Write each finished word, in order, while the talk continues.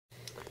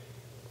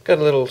Got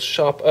a little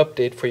shop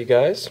update for you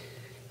guys.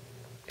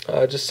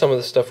 Just some of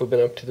the stuff we've been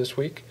up to this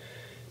week.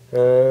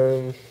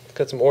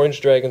 Got some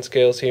orange dragon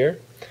scales here.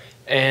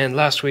 And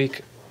last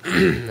week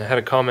I had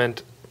a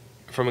comment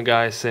from a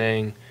guy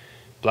saying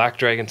black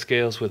dragon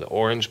scales with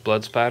orange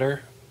blood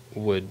spatter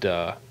would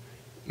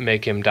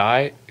make him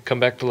die,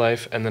 come back to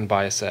life, and then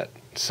buy a set.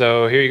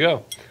 So here you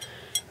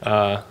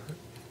go.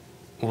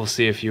 We'll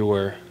see if you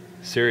were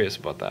serious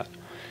about that.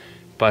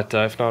 But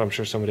if not, I'm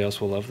sure somebody else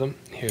will love them.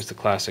 Here's the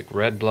classic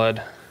red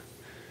blood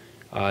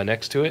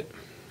next to it,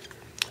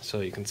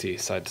 so you can see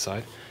side to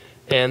side.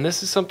 And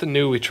this is something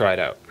new we tried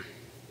out.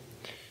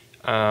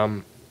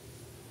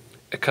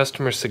 A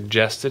customer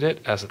suggested it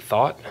as a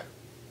thought,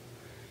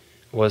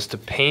 was to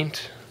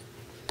paint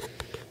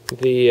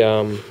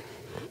the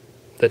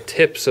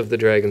tips of the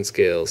dragon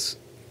scales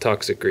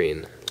toxic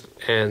green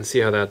and see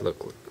how that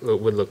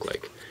would look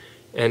like.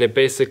 And it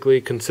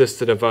basically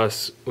consisted of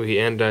we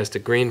anodized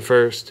it green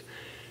first,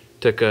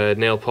 took a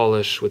nail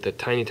polish with a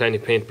tiny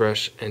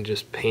paintbrush and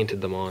just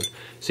painted them on.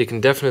 So you can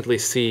definitely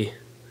see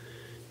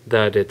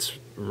that it's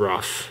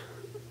rough.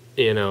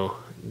 You know,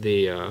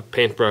 the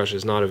paintbrush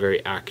is not a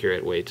very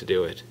accurate way to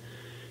do it.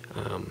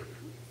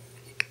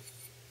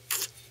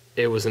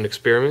 It was an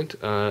experiment.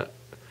 Let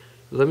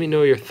me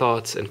know your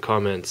thoughts and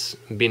comments.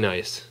 Be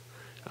nice.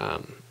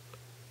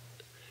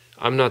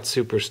 I'm not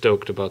super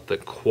stoked about the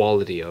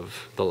quality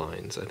of the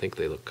lines. I think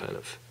they look kind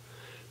of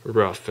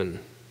rough and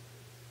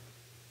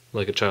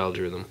like a child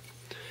drew them.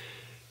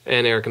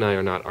 And Eric and I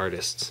are not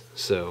artists,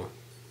 so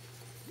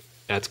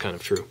that's kind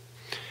of true.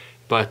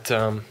 But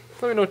let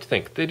me know what you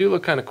think. They do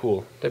look kind of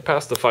cool. They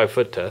passed the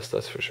 5-foot test,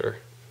 that's for sure.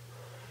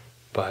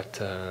 But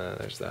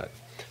there's that.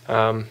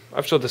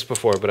 I've showed this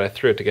before, but I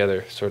threw it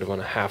together sort of on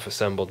a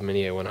half-assembled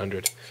Mini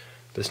A100.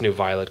 This new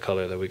violet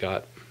color that we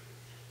got.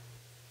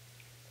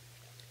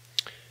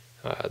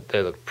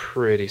 They look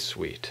pretty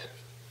sweet.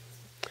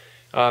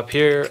 Up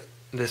here,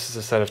 this is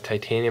a set of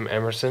titanium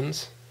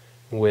Emersons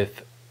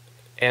with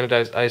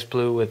anodized ice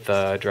blue with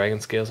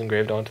dragon scales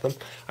engraved onto them.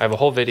 I have a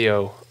whole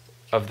video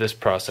of this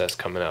process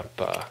coming up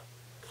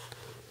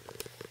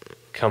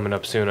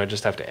soon. I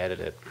just have to edit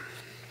it.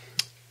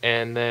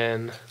 And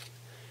then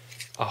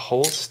a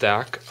whole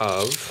stack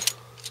of,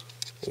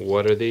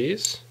 what are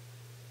these?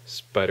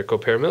 Spyderco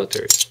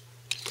Paramilitaries.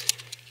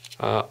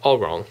 All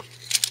wrong.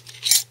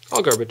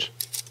 All garbage.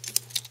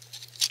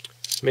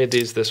 Made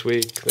these this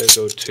week. There's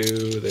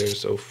 02,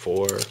 there's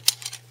 04.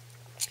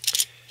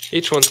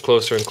 Each one's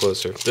closer and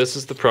closer. This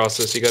is the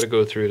process you got to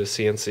go through to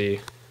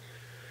CNC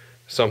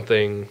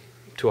something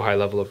to a high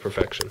level of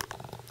perfection.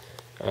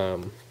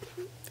 You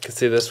can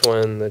see this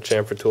one, the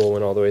chamfer tool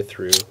went all the way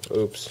through.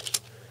 Oops.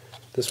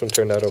 This one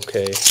turned out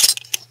okay.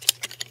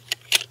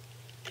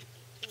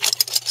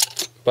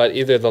 But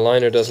either the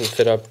liner doesn't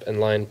fit up and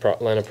line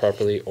up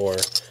properly, or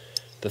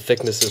the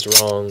thickness is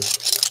wrong,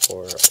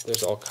 or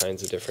there's all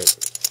kinds of different,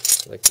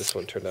 like this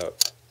one turned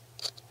out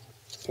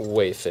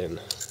way thin.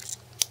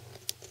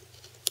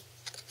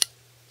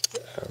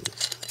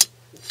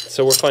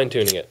 So we're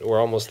fine-tuning it.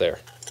 We're almost there.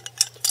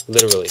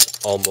 Literally,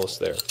 almost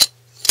there.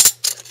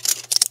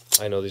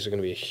 I know these are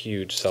going to be a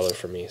huge seller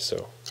for me,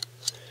 so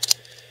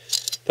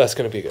that's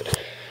going to be good.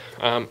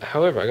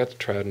 However, I got to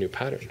try out a new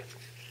pattern.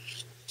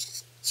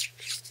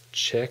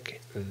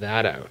 Check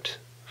that out.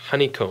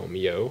 Honeycomb,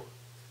 yo.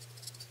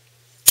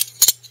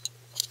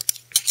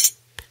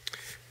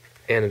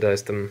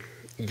 Anodized them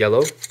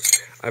yellow.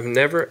 I've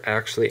never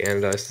actually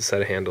anodized a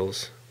set of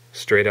handles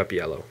straight up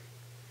yellow.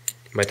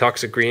 My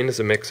toxic green is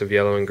a mix of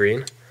yellow and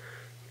green,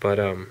 but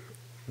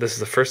this is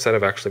the first set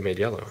I've actually made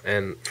yellow,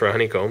 and for a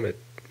honeycomb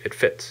it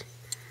fits.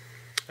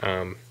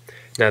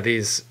 Now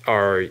these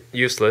are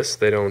useless.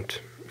 They don't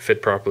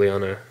fit properly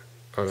on a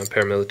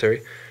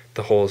Paramilitary.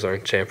 The holes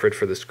aren't chamfered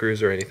for the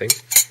screws or anything,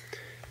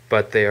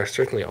 but they are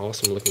certainly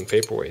awesome looking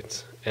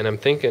paperweights, and I'm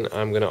thinking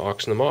I'm going to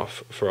auction them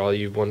off for all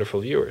you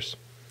wonderful viewers.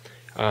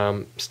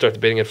 Start the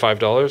bidding at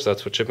 $5.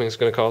 That's what shipping is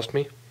going to cost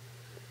me,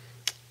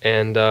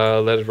 and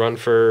let it run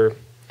for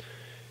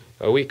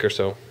a week or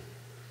so.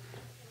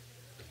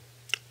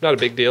 Not a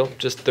big deal,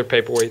 just they're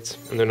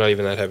paperweights and they're not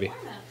even that heavy.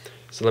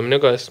 So let me know,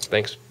 guys.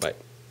 Thanks. Bye.